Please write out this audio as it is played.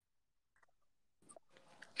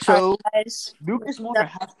So Guys, Lucas Moura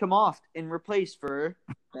has come off and replaced for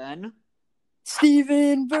Ben.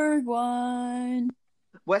 Steven Bergwijn.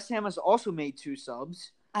 West Ham has also made 2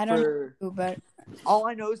 subs. I don't know who, but All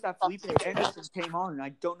I know is that Felipe Anderson came on, and I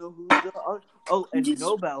don't know who the and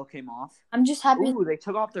Nobel came off. I'm just happy. Ooh, they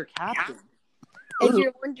took off their captain. If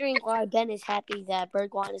you're wondering why Ben is happy that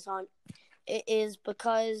Bergwijn is on, it is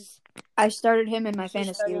because I started him in my he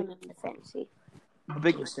fantasy. started him in the fantasy. A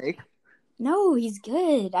big mistake. No, he's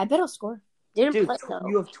good. I bet he'll score. Didn't Dude, play though.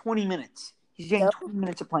 you have 20 minutes. He's getting 20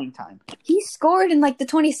 minutes of playing time. He scored in like the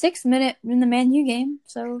 26th minute in the Man U game.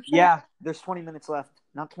 So Yeah, there's 20 minutes left.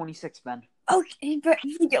 Not 26, Ben. Okay, but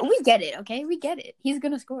we get it. Okay, we get it. He's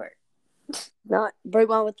gonna score. Not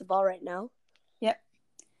Bergwijn with the ball right now.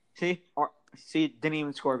 See, didn't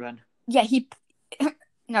even score, Ben. Yeah, he.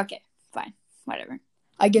 Okay, fine, whatever.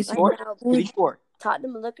 I guess he Scored? Right Did he score?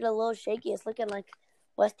 Tottenham looking a little shaky. It's looking like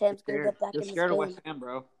West Ham's gonna get back They're in this scared of game. West Ham,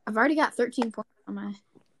 bro. I've already got 13 points on my.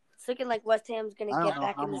 It's looking like West Ham's gonna I get don't know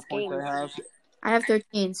back how in many this points game. I have. I have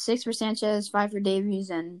 13. 6 for Sanchez, 5 for Davies,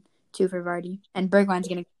 and 2 for Vardy. And Bergwijn's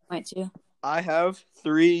gonna get a point too. I have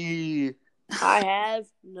 3. I have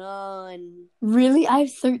none. Really, I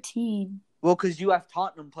have 13. Well, because you have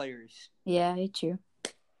Tottenham players. Yeah, it's true.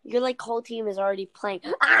 Your whole team is already playing.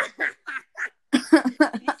 You see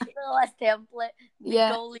the West Ham play. The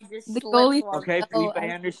Yeah. goalie just The slipped goalie- one. Okay, Felipe I-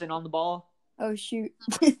 Anderson on the ball. Oh shoot!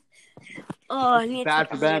 Oh, I need Bad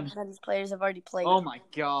to for Ben. Ben's players have already played. Oh my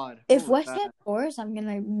god. If What was West Ham that? scores, I'm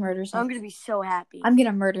gonna murder I'm someone. gonna be so happy. I'm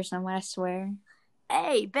gonna murder someone. I swear.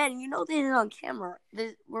 Hey, Ben, you know this is on camera.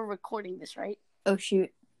 We're recording this, right? Oh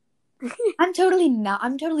shoot! I'm totally not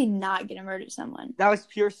gonna murder someone. That was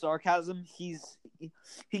pure sarcasm. He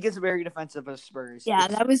gets very defensive of Spurs. Yeah,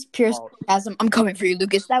 It's that was pure fault. sarcasm. I'm coming for you,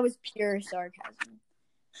 Lucas. That was pure sarcasm.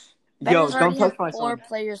 Ben Yo, has don't already touch had my 4 son.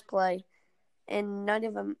 players play, and none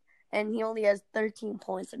of them, and he only has 13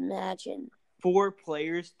 points. Imagine. 4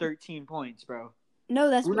 players, 13 points, bro. No,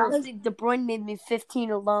 that's Who knows? because De Bruyne made me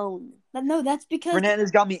 15 alone. no, that's because Fernandez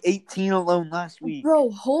got me 18 alone last week. bro.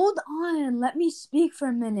 Hold on, let me speak for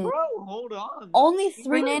a minute. Bro, hold on. Only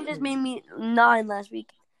 3 Fernandez made me 9 last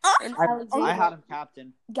week. And I Alexander- had him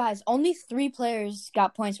captain. guys. Only 3 players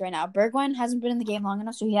got points right now. Bergwijn hasn't been in the game long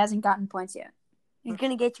enough, so he hasn't gotten points yet. He's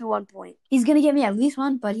gonna get you 1 point. He's gonna get me at least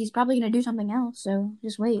 1, but he's probably gonna do something else. So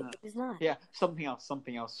just wait. He's not. Yeah, something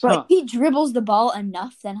else. But if he dribbles the ball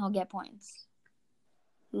enough, then he'll get points.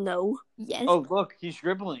 No. Yes. Oh, look, he's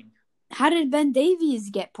dribbling. How did Ben Davies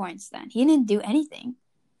get points then? He didn't do anything.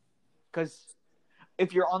 Because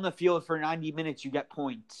if you're on the field for 90 minutes, you get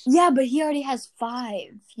points. Yeah, but he already has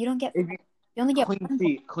 5. You don't get. If you, You only get clean 1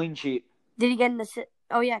 sheet, clean sheet. Did he get an assist?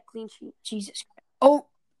 Oh yeah, clean sheet. Jesus. Oh,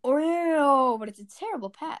 but it's a terrible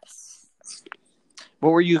pass.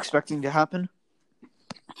 What were you expecting to happen?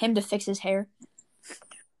 Him to fix his hair.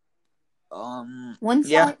 Yeah.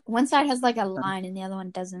 One side has like a line and the other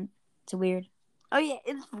one doesn't. It's weird. Oh yeah,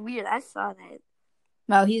 it's weird. I saw that.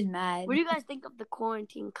 No, he's mad. What do you guys think of the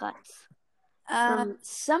quarantine cuts? Some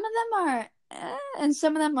of them are, and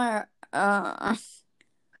some of them are,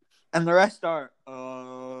 And the rest are,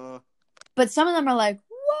 but some of them are like,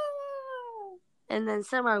 whoa. And then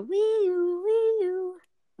some are wee you.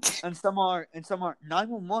 and some are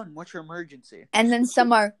 911. What's your emergency? And then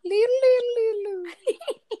some are,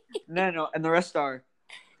 No, and the rest are,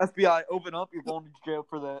 FBI, open up. You're going to jail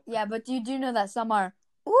for that. yeah, but you do know that some are,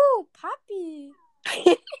 ooh, Poppy.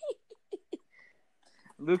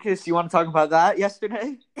 Lucas, you want to talk about that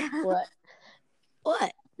yesterday? What?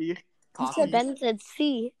 What? You Ben said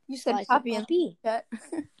C. You So said I Poppy said and P. chat.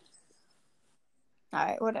 All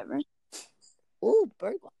right, whatever. Ooh,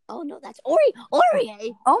 Bergwijn. Oh no, that's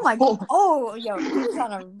Aurier. Oh my god. Oh, yo, he was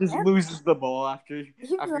on a just rant. loses the ball after He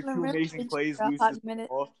was after on a 2 rant amazing plays. for a Loses hot the minute.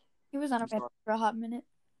 ball. He was on a I'm rant sorry. for a hot minute.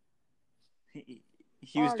 He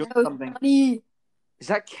was Oh, doing That was something. funny. Is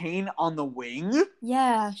that Kane on the wing?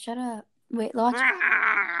 Yeah, shut up. Wait, watch.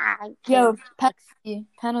 Yo, Yo,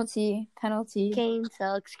 penalty. Kane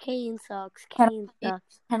sucks. Kane sucks. Penalty. Kane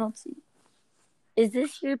sucks. Penalty. Is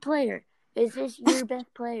this your player? Is this your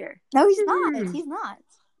best player? No, he's not. He's not.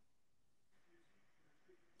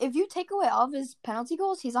 If you take away all of his penalty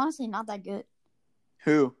goals, he's honestly not that good.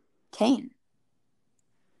 Who? Kane.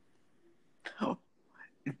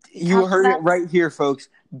 You Talk heard about- it right here, folks.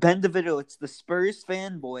 Ben DeVito, the Spurs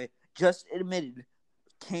fanboy, just admitted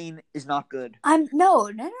Kane is not good. No.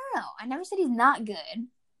 I never said he's not good.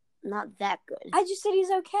 Not that good. I just said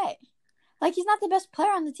he's okay. Like, he's not the best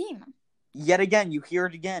player on the team. Yet again, you hear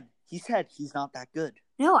it again. He said he's not that good,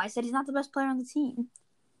 No, I said he's not the best player on the team.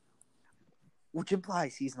 which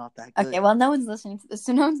implies he's not that good. Okay, well, no one's listening to this,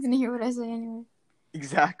 so no one's going to hear what I say anyway.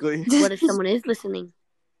 Exactly. What if someone is listening?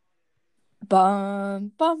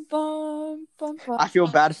 Bum bum bum bum bum. I feel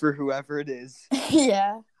bad for whoever it is.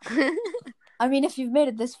 Yeah. I mean, if you've made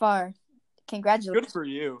it this far, congratulations. Good for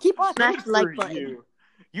you. Keep watching. Smash Good the like for button. you.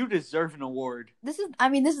 You deserve an award. This is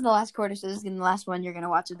the last quarter, so this is gonna be the last one you're gonna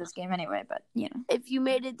watch of this game anyway. But you know, If you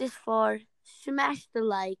made it this far, smash the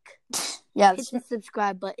like, yeah. hit the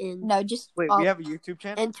subscribe button, No, just Wait, we have a YouTube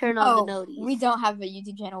channel? and turn on the noties. we don't have a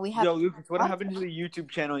YouTube channel. We have. Yo, Lucas, what happened to the YouTube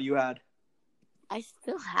channel you had? I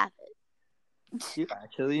still have it. You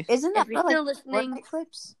actually. Isn't that If you're for, like, still listening, Fortnite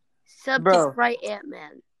clips? sub Bro. to Fright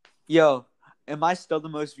Ant-Man. Yo, am I still the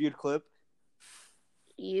most viewed clip?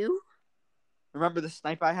 You? Remember the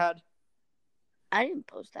snipe I had? I didn't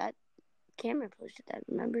post that. Cameron posted that,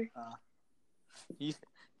 remember?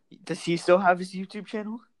 Does he still have his YouTube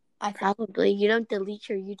channel? I think Probably. You don't delete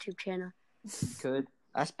your YouTube channel. He could.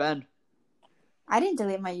 That's Ben. I didn't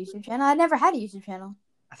delete my YouTube channel. I never had a YouTube channel.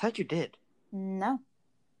 I thought you did. No.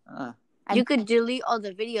 You could delete all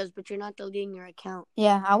the videos, but you're not deleting your account.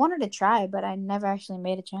 Yeah, I wanted to try, but I never actually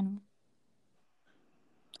made a channel.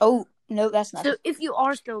 Oh no, that's not. So if you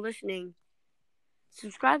are still listening,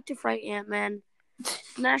 subscribe to Fright Ant-Man,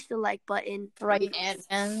 smash the like button, Right,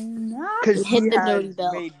 and Because Hit he the has noti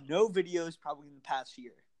bell. made no videos probably in the past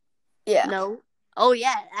year. yeah. No. Oh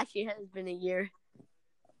yeah, it actually has been a year.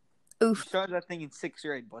 You Oof. started that thing in 6th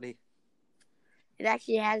grade, buddy. It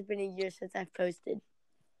actually has been a year since I've posted.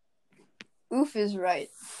 Oof is right.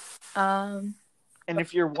 And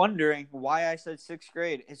if you're wondering why I said 6th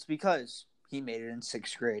grade, it's because he made it in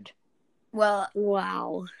 6th grade. Well,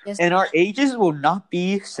 Wow. And our ages will not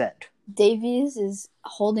be said. Davies is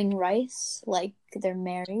holding rice like they're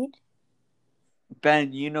married.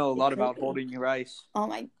 Ben, you know a lot It about could be. holding your ice. Oh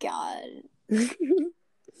my god.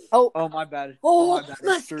 Oh, my bad. Oh, my bad. It's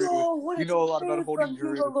let's Drew. go! What You a know a lot about save holding from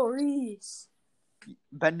Drew. Hugo Lloris.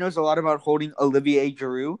 Ben knows a lot about holding Olivier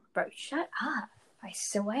Giroud. Bro, shut up! I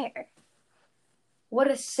swear.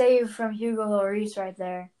 What a save from Hugo Lloris right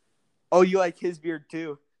there. Oh, you like his beard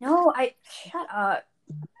too. No, shut up.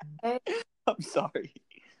 Okay. I'm sorry.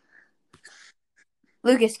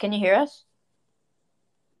 Lucas, can you hear us?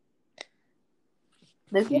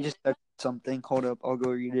 Lucas? You just said something. Hold up, I'll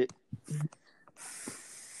go read it.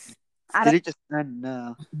 I Did don't- it just end?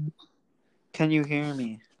 No. Can you hear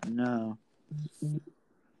me? No.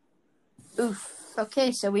 Oof.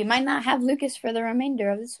 Okay, so we might not have Lucas for the remainder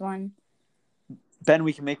of this one. Ben,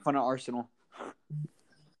 we can make fun of Arsenal.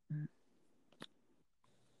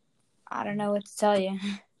 I don't know what to tell you.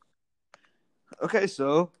 Okay,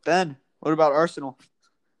 so Ben, what about Arsenal?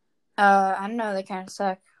 I don't know. They kind of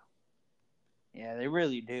suck. Yeah, they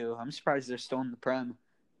really do. I'm surprised they're still in the Prem.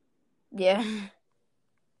 Yeah.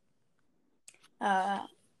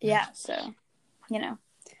 Yeah. So,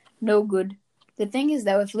 no good. The thing is,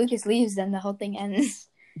 though, if Lucas leaves, then the whole thing ends.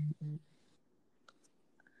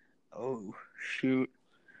 Oh shoot.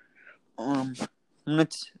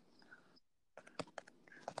 Let's.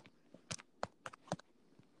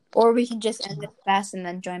 Or we can just end it fast and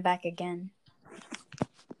then join back again.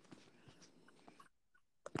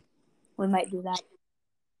 We might do that.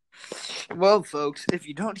 Well, folks, if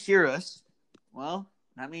you don't hear us, well,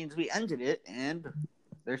 that means we ended it, and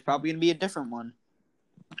there's probably gonna be a different one.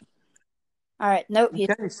 All right. Nope.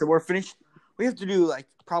 Okay, so we're finished. We have to do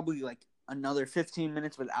probably another 15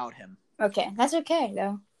 minutes without him. Okay. That's okay,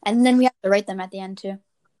 though. And then we have to rate them at the end, too.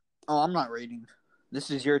 Oh, I'm not rating.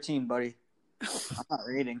 This is your team, buddy. I'm not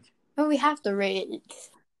rating. But we have to rate.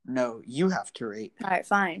 No, you have to rate. All right,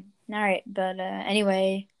 fine. All right, but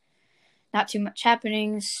anyway, not too much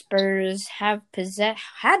happening. Spurs had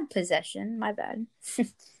possession. My bad.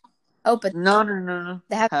 Oh, but No.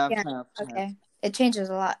 they have. Have. Okay, it changes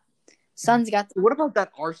a lot. Suns got. What about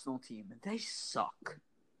that Arsenal team? They suck.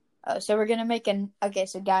 Oh, so we're gonna make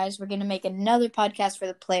so guys, we're gonna make another podcast for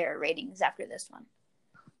the player ratings after this one.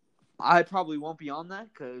 I probably won't be on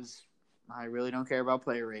that because I really don't care about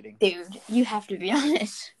player rating. Dude, you have to be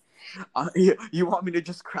honest. You want me to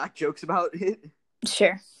just crack jokes about it?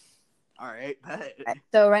 Sure. All right, bet.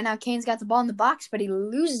 So right now, Kane's got the ball in the box, but he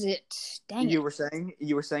loses it. Dang it. You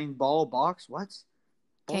were saying ball box. What?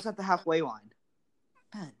 Ball's Okay. at the halfway line.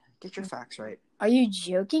 Ben, get your facts right. Are you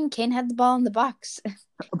joking? Kane had the ball in the box.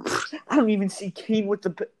 I don't even see Kane with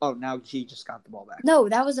the. Oh, now he just got the ball back. No,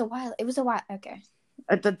 that was a while. It was a while. Okay.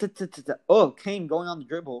 Oh, Kane going on the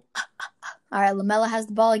dribble. All right, Lamella has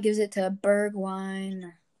the ball. He gives it to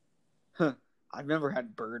Bergwijn. I've never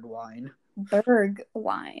had bird wine.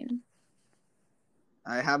 Bergwijn.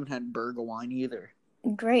 I haven't had burger wine either.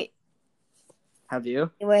 Great. Have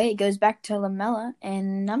you? Anyway, it goes back to Lamella.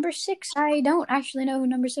 And number 6, I don't actually know who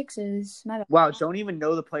number 6 is. My bad. Wow, don't even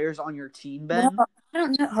know the players on your team, Ben? No, I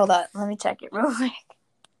don't know. Hold on. Let me check it real quick.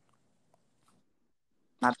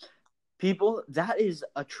 People, that is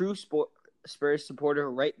a true Spurs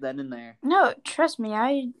supporter right then and there. No, trust me.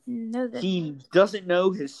 I know that. He doesn't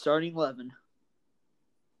know his starting 11.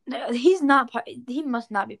 No, he's not part. He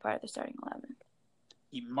must not be part of the starting 11.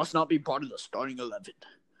 He must not be part of the starting 11.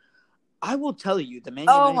 I will tell you, the Man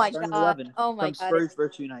Oh United my starting God. 11 Oh my from God. Spurs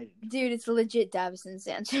versus United. Dude, it's legit Davison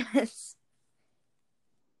Sanchez.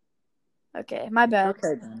 Okay, my bad.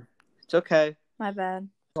 Okay, Ben. It's okay. My bad.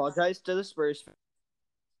 Apologize to the Spurs fans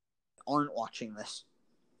who aren't watching this.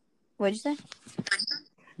 What'd you say?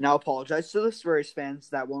 Now apologize to the Spurs fans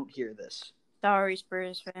that won't hear this. Sorry,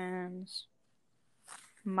 Spurs fans.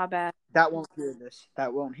 My bad. That won't hear this.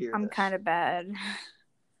 I'm kind of bad.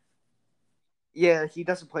 Yeah, he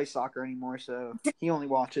doesn't play soccer anymore, so he only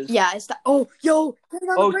watches. Yeah, it's oh, yo, Kane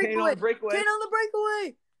on the Kane on the breakaway. Kane on the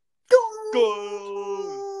breakaway.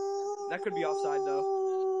 Goal! That could be offside, though.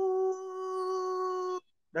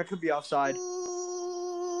 That could be offside.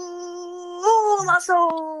 Oh,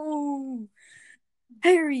 Lasso!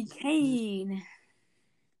 Harry Kane.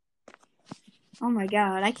 Oh my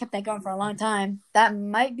God, I kept that going for a long time. That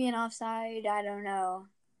might be an offside. I don't know.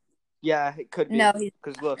 Yeah, it could be. No,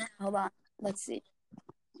 because look. Hold on. Let's see.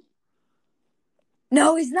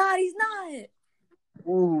 No, he's not. He's not.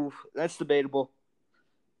 Ooh, that's debatable.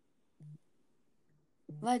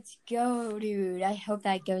 Let's go, dude. I hope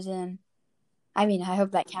that goes in. I mean, I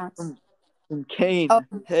hope that counts. And Kane. Oh,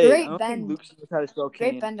 hey, great I don't bend. think Lucas knows how to spell Kane.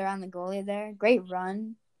 Great bend around the goalie there. Great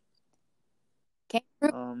run.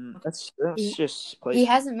 That's just place. He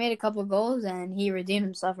hasn't made a couple goals, and he redeemed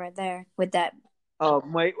himself right there with that.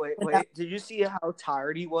 Wait. Did you see how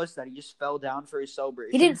tired he was that he just fell down for his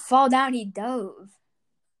celebration? He didn't fall down. He dove.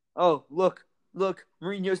 Oh, look.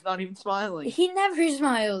 Mourinho's not even smiling. He never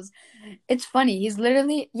smiles. It's funny. He's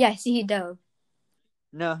literally, see, he dove.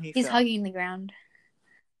 No, he's fell. hugging the ground.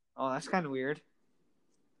 Oh, that's kind of weird.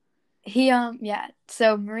 So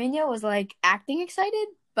Mourinho was like acting excited,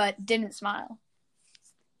 but didn't smile.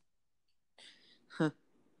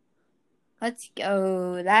 Let's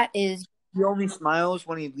go. That is. He only smiles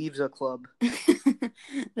when he leaves a club.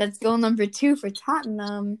 That's goal number 2 for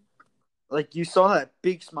Tottenham. Like, you saw that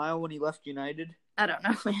big smile when he left United? I don't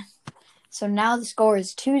know, man. So now the score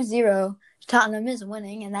is 2-0. Tottenham is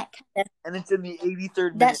winning, and and it's in the 83rd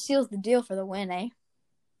minute. That seals the deal for the win, eh?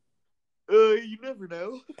 You never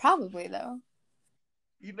know. Probably, though.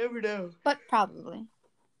 You never know. But probably.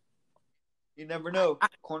 You never know.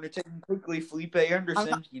 Corner taken quickly, Felipe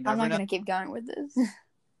Anderson. I'm not going to keep going with this.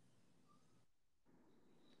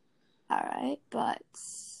 All right, but...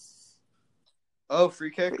 Oh,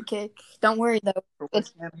 free kick. Free kick. Don't worry, though. For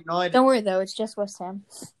West Ham United. Don't worry, though. It's just West Ham.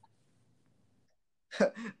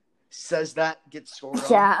 Says that, gets scored on.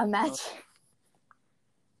 Yeah, imagine.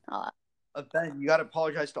 Ben, you got to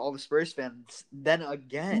apologize to all the Spurs fans. Then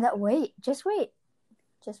again. No, wait. Just wait.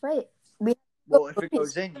 Well, if it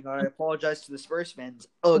goes in, you got to apologize to the Spurs fans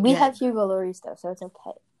again. We have Hugo Lloris, though, so it's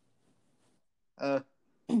okay.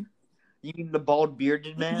 You mean the bald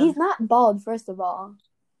bearded man? He's not bald, first of all.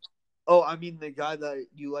 Oh, I mean the guy that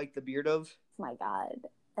you like the beard of? Oh my God.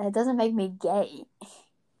 That doesn't make me gay.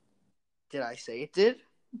 Did I say it did?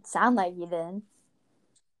 It sounded like you did.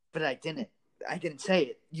 But I didn't. I didn't say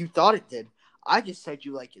it. You thought it did. I just said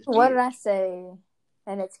you like his beard. What did I say?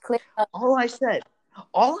 And it's cleared up. All I said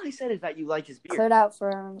is that you like his beard. Cleared out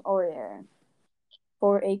from Aurier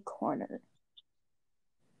for a corner.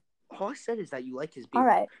 All I said is that you like his beard. All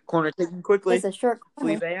right. Corner taken quickly. It's a short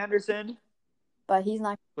corner. Felipe Anderson. But he's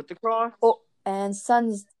not. With the cross. Oh, and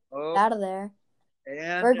Son's out of there.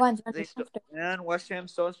 And West Ham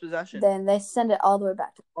still has possession. Then they send it all the way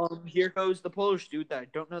back. Here goes the Polish dude that I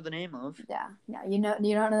don't know the name of. Yeah, you don't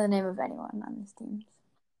know the name of anyone on this team.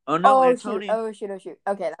 Oh no, Antonio. Shoot.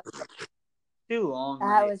 Okay, that's too long.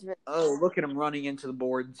 That was really... Oh, look at him running into the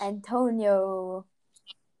boards. Antonio.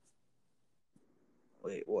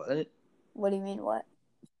 Wait, what? What do you mean, what?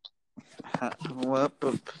 What?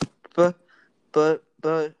 But.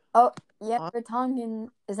 Oh, Vertonghen.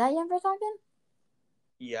 Is that Jan Vertonghen?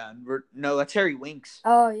 Yeah, no, that's Harry Winks.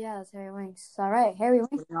 Oh, yeah, that's Harry Winks. All right, Harry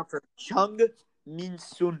Winks. Coming out for Chung Min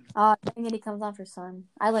Sun. Oh, dang it, he comes on for Sun.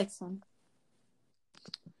 I like Sun.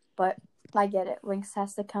 But I get it. Winks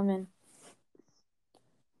has to come in.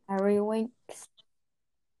 Harry Winks.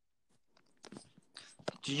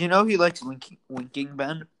 Did you know he likes winking,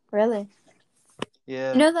 Ben? Really?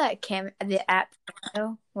 Yeah. You know that the app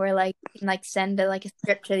where you can send a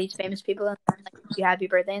script to these famous people and you happy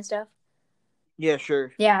birthday and stuff? Yeah,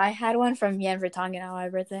 sure. Yeah, I had one from Yan Vertonghen on my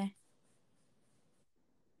birthday.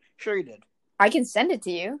 Sure you did. I can send it to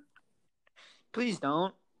you. Please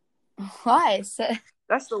don't. Why?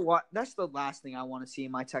 That's the last thing I want to see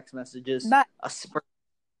in my text messages. But A Spurs.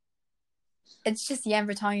 it's just Yan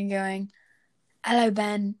Vertonghen going, "Hello,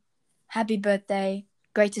 Ben. Happy birthday.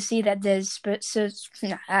 Great to see that there's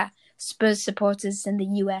Spurs supporters in the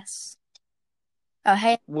US." Oh,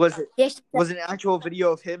 hey. Was it Yes, an actual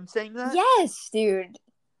video of him saying that? yes, dude.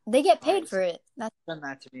 They get paid Alright, for it. Send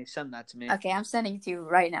that to me. Send that to me. Okay, I'm sending it to you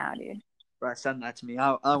right now, dude. Right, send that to me.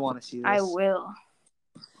 I want to see this. I will.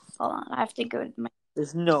 Hold on, I have to go to my...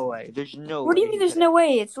 There's no way. There's no way. What do you mean there's no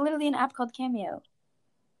way? It's literally an app called Cameo.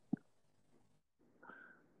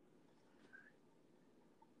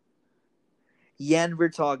 Yan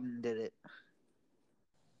Vertonghen did it.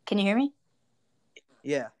 Can you hear me?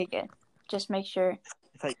 Yeah. Okay, good. Just make sure.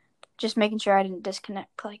 If Just making sure I didn't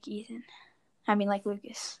disconnect like Ethan. I mean, like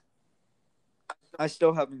Lucas. I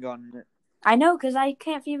still haven't gotten it. I know, because I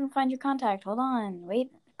can't even find your contact. Hold on.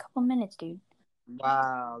 Wait a couple minutes, dude.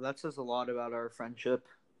 Wow, that says a lot about our friendship.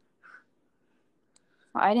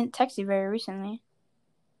 Well, I didn't text you very recently.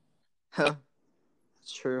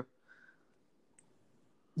 It's true.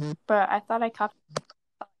 But I thought I copied.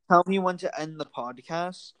 Tell me when to end the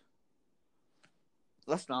podcast.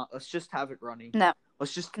 Let's not. Let's just have it running. No.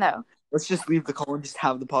 Let's just No. leave the call and just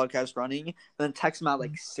have the podcast running. And then text him at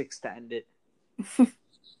like 6 to end it.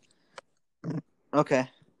 Okay.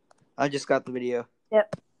 I just got the video.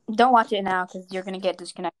 Yep. Don't watch it now because you're going to get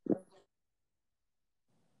disconnected.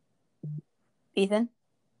 Ethan?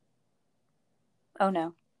 Oh,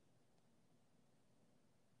 no.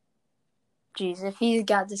 Jeez, if he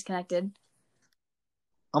got disconnected.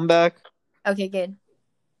 I'm back. Okay, good.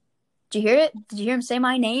 Did you hear it? Did you hear him say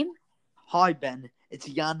my name? Hi, Ben. It's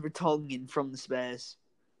Yan Vertonghen from the Spurs.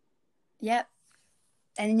 Yep.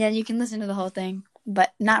 And then you can listen to the whole thing.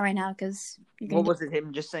 But not right now because... What was it?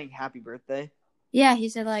 Him just saying happy birthday? Yeah, he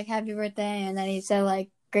said, like, happy birthday. And then he said, like,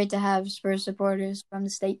 great to have Spurs supporters from the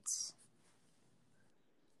States.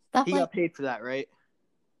 Stuff He like... got paid for that, right?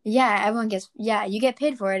 Yeah, everyone gets... Yeah, you get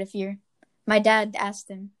paid for it if you're... My dad asked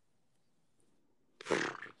him.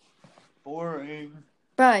 Boring.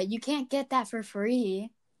 Bro, you can't get that for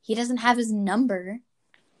free. He doesn't have his number.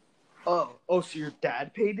 Oh, so your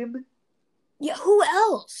dad paid him? Yeah, who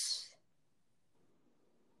else?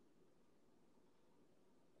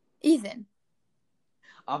 Ethan.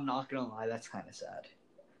 I'm not gonna lie, that's kind of sad.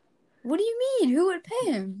 What do you mean? Who would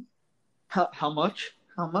pay him? How much?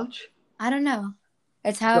 How much? I don't know.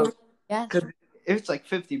 It's how... So, yeah. Cause if it's like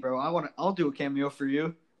 50, bro, I'll do a cameo for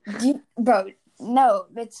you. Bro, no.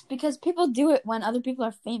 It's because people do it when other people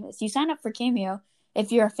are famous. You sign up for Cameo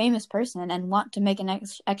if you're a famous person and want to make an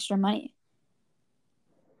extra money.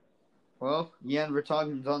 Well, Yan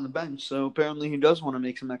Vertonghen's on the bench, so apparently he does want to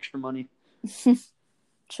make some extra money.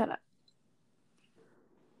 Shut up.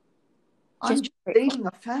 I'm Just just stating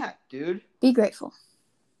a fact, dude. be grateful.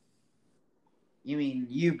 You mean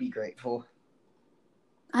you be grateful.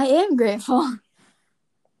 I am grateful.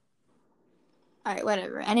 Alright,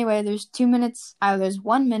 whatever. Anyway, there's 2 minutes. There's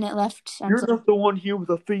 1 minute left. You're not the one here with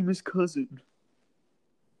a famous cousin.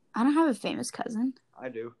 I don't have a famous cousin. I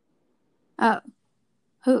do. Oh.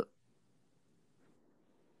 Who?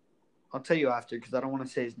 I'll tell you after, because I don't want to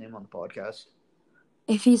say his name on the podcast.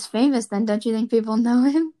 If he's famous, then don't you think people know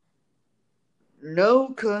him? No,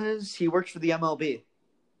 because he works for the MLB.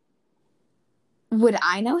 Would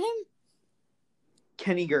I know him?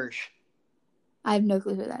 Kenny Gersh. I have no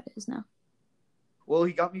clue who that is, no. Well,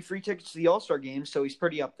 he got me free tickets to the All-Star game, so he's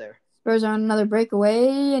pretty up there. Spurs are on another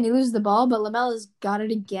breakaway, and he loses the ball, but Lamella's got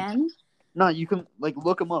it again. No, you can,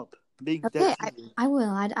 look him up. Okay, I will.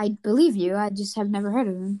 I believe you. I just have never heard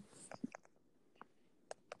of him.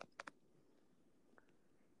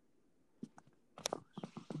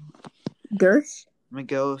 Gersh?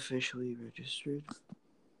 Miguel officially registered.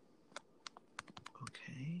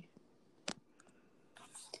 Okay.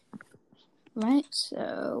 Right,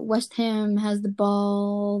 so West Ham has the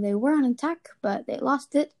ball. They were on attack, but they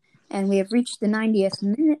lost it. And we have reached the 90th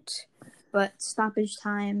minute, but stoppage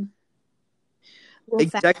time.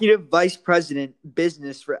 Executive Vice President,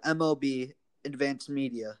 Business for MLB Advanced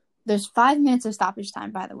Media. There's 5 minutes of stoppage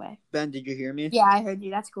time, by the way. Ben, did you hear me? Yeah, I heard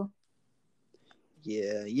you. That's cool.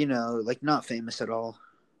 Yeah, not famous at all.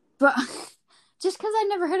 But just because I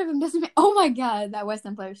never heard of him doesn't mean... Oh my god, that West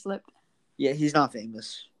Ham player slipped. Yeah, he's not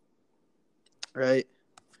famous. Right?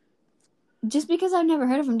 Just because I've never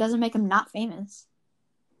heard of him doesn't make him not famous.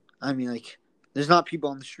 I mean, there's not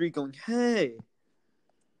people on the street going, hey.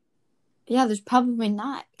 Yeah, there's probably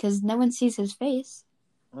not, because no one sees his face.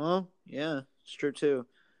 Well, yeah, It's true too.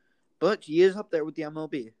 But he is up there with the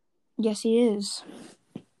MLB. Yes, he is.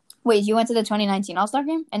 Wait, you went to the 2019 All-Star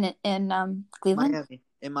game in Cleveland?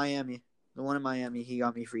 Miami. The one in Miami, he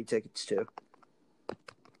got me free tickets to.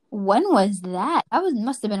 When was that?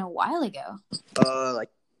 Must have been a while ago.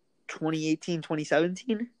 Like 2018,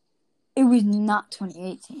 2017? It was not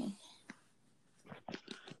 2018.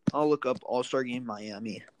 I'll look up All-Star Game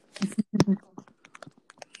Miami.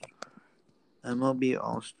 MLB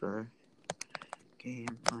All-Star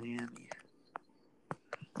Game Miami.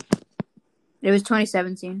 It was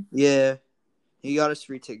 2017. Yeah. He got us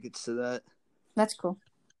free tickets to that. That's cool.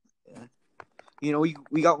 Yeah. You know,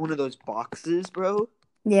 we got one of those boxes, bro.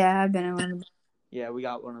 Yeah, I've been in one of them. Yeah, we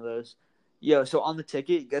got one of those. Yo, so on the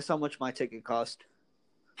ticket, guess how much my ticket cost?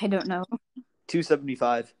 I don't know.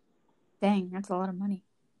 $275. Dang, that's a lot of money.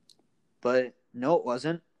 But no, it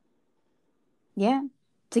wasn't. Yeah.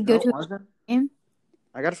 To go No, to it a wasn't. game?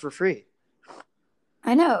 I got it for free.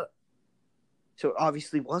 I know. So it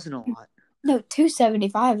obviously wasn't a lot. No,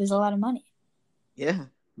 $275 is a lot of money. Yeah,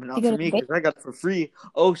 but not To go for to me because I got it for free.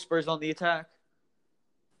 Oh, Spurs on the attack.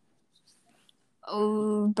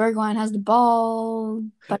 Oh, Bergwijn has the ball,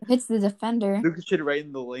 but hits the defender. Lucas should write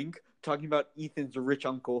in the link talking about Ethan's rich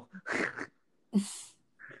uncle.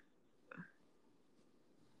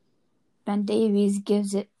 Ben Davies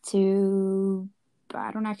gives it to...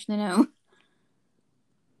 I don't actually know.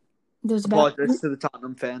 Apologize to the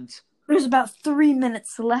Tottenham fans. There's about 3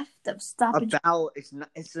 minutes left of stoppage. It's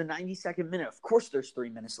the 92nd minute. Of course, there's 3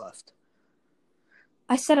 minutes left.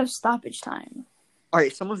 I said of stoppage time. All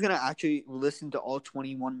right, someone's gonna actually listen to all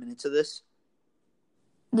 21 minutes of this.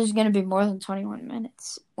 There's gonna be more than 21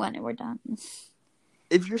 minutes when we're done.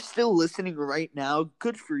 If you're still listening right now,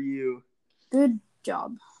 good for you. Good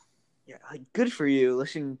job. Yeah, good for you.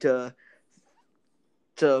 Listening to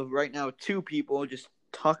right now 2 people just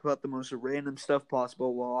talk about the most random stuff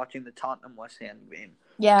possible while watching the Tottenham West Ham game.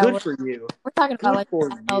 Yeah, Good for you. We're talking about like for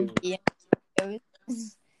MLB.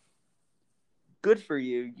 Good for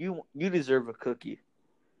you. You deserve a cookie.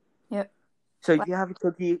 Yep. So if you have a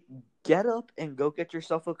cookie, get up and go get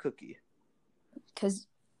yourself a cookie. Because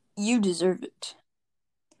you deserve it.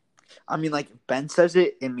 I mean, like, if Ben says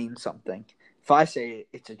it, it means something. If I say it,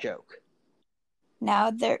 it's a joke. Now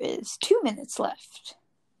there is 2 minutes left.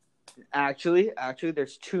 Actually,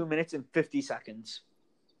 there's 2 minutes and 50 seconds.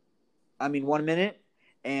 I mean, 1 minute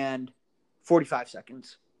and 45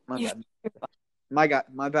 seconds. My bad.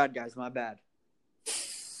 My bad, guys. My bad.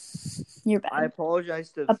 You're bad. I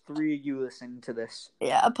apologize to the 3 of you listening to this.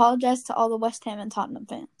 Yeah, apologize to all the West Ham and Tottenham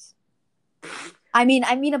fans. I mean,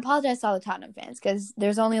 apologize to all the Tottenham fans because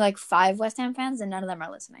there's only like 5 West Ham fans and none of them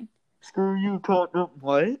are listening. Screw you, Tottenham.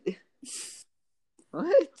 What?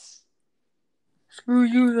 What? Screw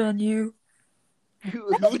you, then you. Who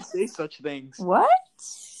would say such things? What?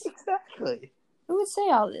 Exactly. Who would say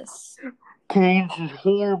all this? Keynes is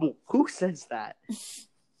horrible. Who says that?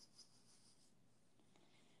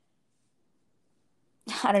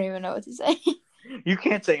 I don't even know what to say. You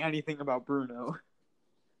can't say anything about Bruno.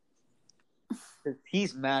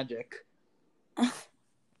 He's magic.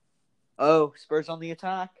 Oh, Spurs on the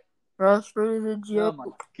attack. Oh my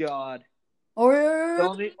god. Oh.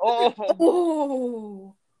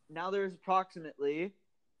 Now there's approximately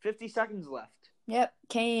 50 seconds left. Yep,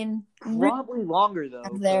 Kane. Probably longer though.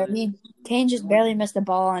 There, Kane just barely missed the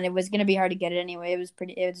ball, and it was gonna be hard to get it anyway. It was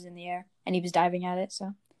in the air, and he was diving at it,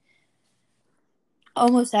 so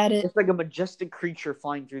almost had it. It's like a majestic creature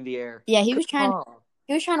flying through the air. Yeah, he was trying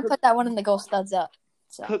to put that one in the goal studs up.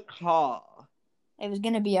 So it was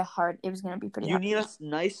gonna be pretty hard. You need a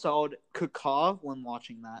nice solid caca when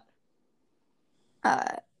watching that.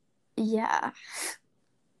 Yeah.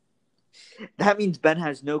 That means Ben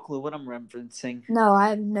has no clue what I'm referencing. No, I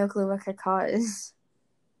have no clue what caca is.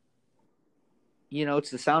 You know,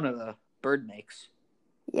 it's the sound a bird makes.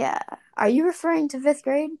 Yeah. Are you referring to 5th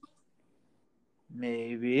grade?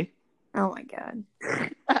 Maybe. Oh my god.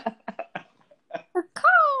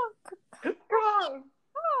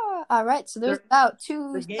 All right, so there's about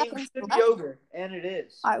 2 seconds left. Be over, and it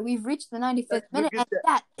is. All right, we've reached the 95th minute, and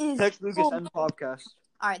that is... Text Lucas end podcast.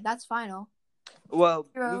 All right, that's final. Well,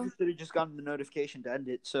 Lucas should have just gotten the notification to end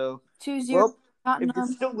it, so... 2-0. Well, if you're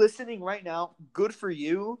still listening right now, good for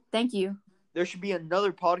you. Thank you. There should be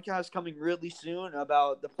another podcast coming really soon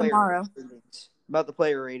about the player ratings. About the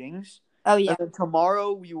player ratings. Oh, yeah. And then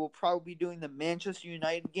tomorrow, we will probably be doing the Manchester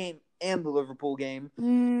United game and the Liverpool game.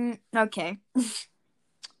 Okay.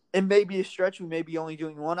 It may be a stretch. We may be only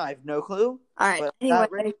doing one. I have no clue. All right. But anyway,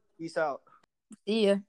 ready. Peace out. See ya.